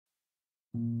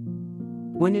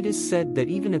When it is said that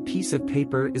even a piece of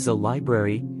paper is a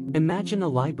library, imagine a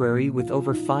library with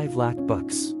over 5 lakh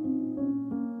books.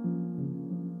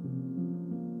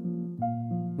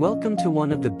 Welcome to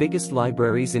one of the biggest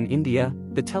libraries in India,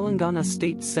 the Telangana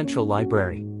State Central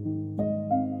Library.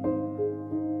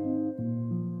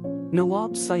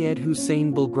 Nawab Syed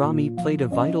Hussain Bilgrami played a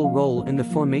vital role in the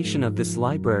formation of this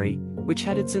library, which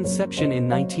had its inception in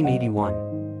 1981.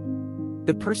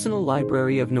 The personal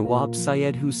library of Nawab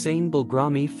Syed Hussain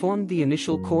Bilgrami formed the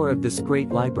initial core of this great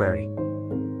library.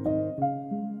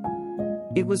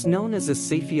 It was known as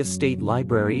Asafia State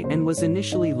Library and was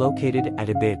initially located at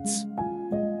Ibids.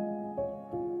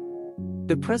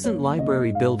 The present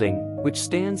library building, which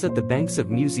stands at the banks of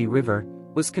Musi River,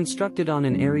 was constructed on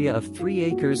an area of 3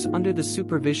 acres under the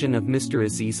supervision of Mr.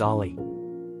 Aziz Ali.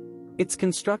 Its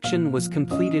construction was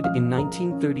completed in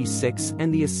 1936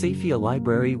 and the Asafia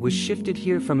Library was shifted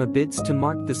here from Ibids to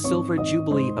mark the silver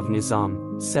jubilee of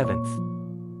Nizam,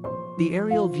 7th. The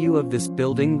aerial view of this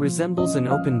building resembles an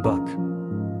open book.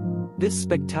 This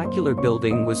spectacular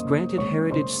building was granted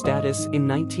heritage status in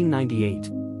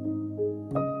 1998.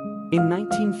 In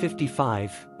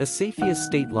 1955, Asafia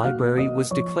State Library was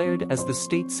declared as the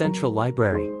State Central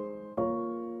Library.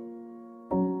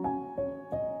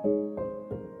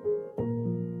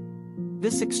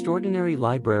 This extraordinary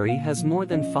library has more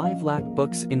than 5 lakh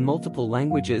books in multiple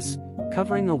languages,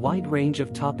 covering a wide range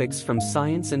of topics from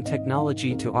science and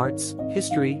technology to arts,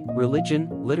 history, religion,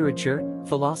 literature,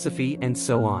 philosophy, and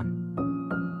so on.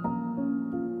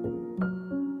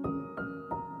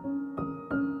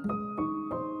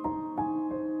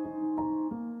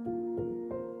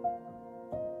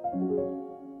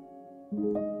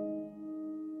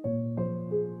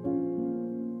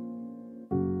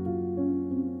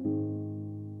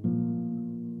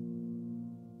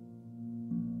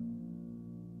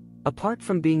 Apart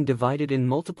from being divided in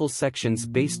multiple sections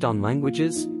based on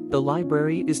languages, the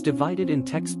library is divided in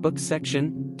textbook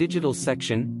section, digital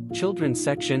section, children's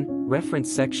section,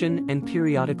 reference section, and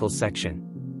periodical section.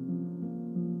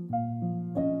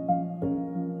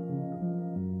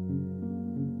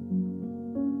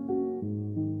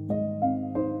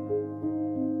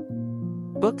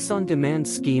 Books on Demand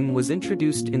scheme was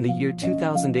introduced in the year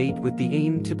 2008 with the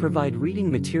aim to provide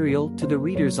reading material to the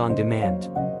readers on demand.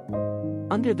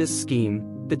 Under this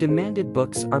scheme, the demanded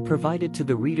books are provided to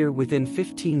the reader within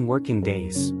 15 working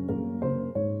days.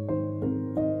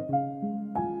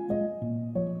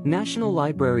 National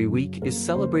Library Week is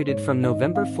celebrated from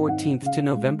November 14th to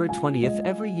November 20th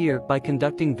every year by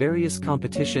conducting various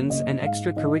competitions and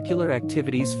extracurricular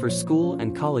activities for school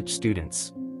and college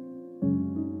students.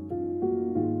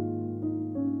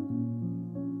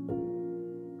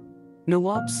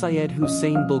 Nawab Syed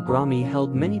Hussain Bilgrami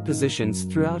held many positions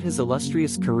throughout his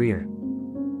illustrious career.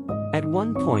 At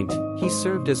one point, he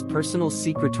served as personal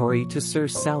secretary to Sir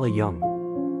Saleh Jung.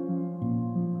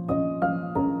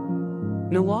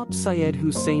 Nawab Syed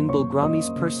Hussain Bilgrami's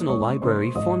personal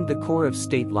library formed the core of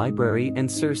State Library, and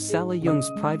Sir Saleh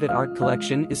Jung's private art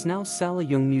collection is now Saleh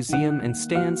Jung Museum and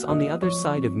stands on the other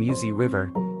side of Musi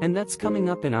River, and that's coming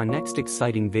up in our next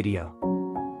exciting video.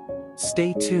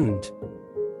 Stay tuned.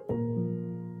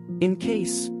 In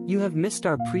case you have missed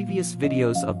our previous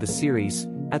videos of the series,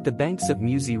 At the Banks of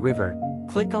Musi River,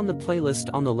 click on the playlist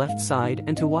on the left side,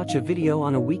 and to watch a video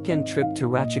on a weekend trip to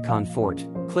Rachikhan Fort,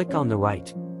 click on the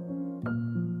right.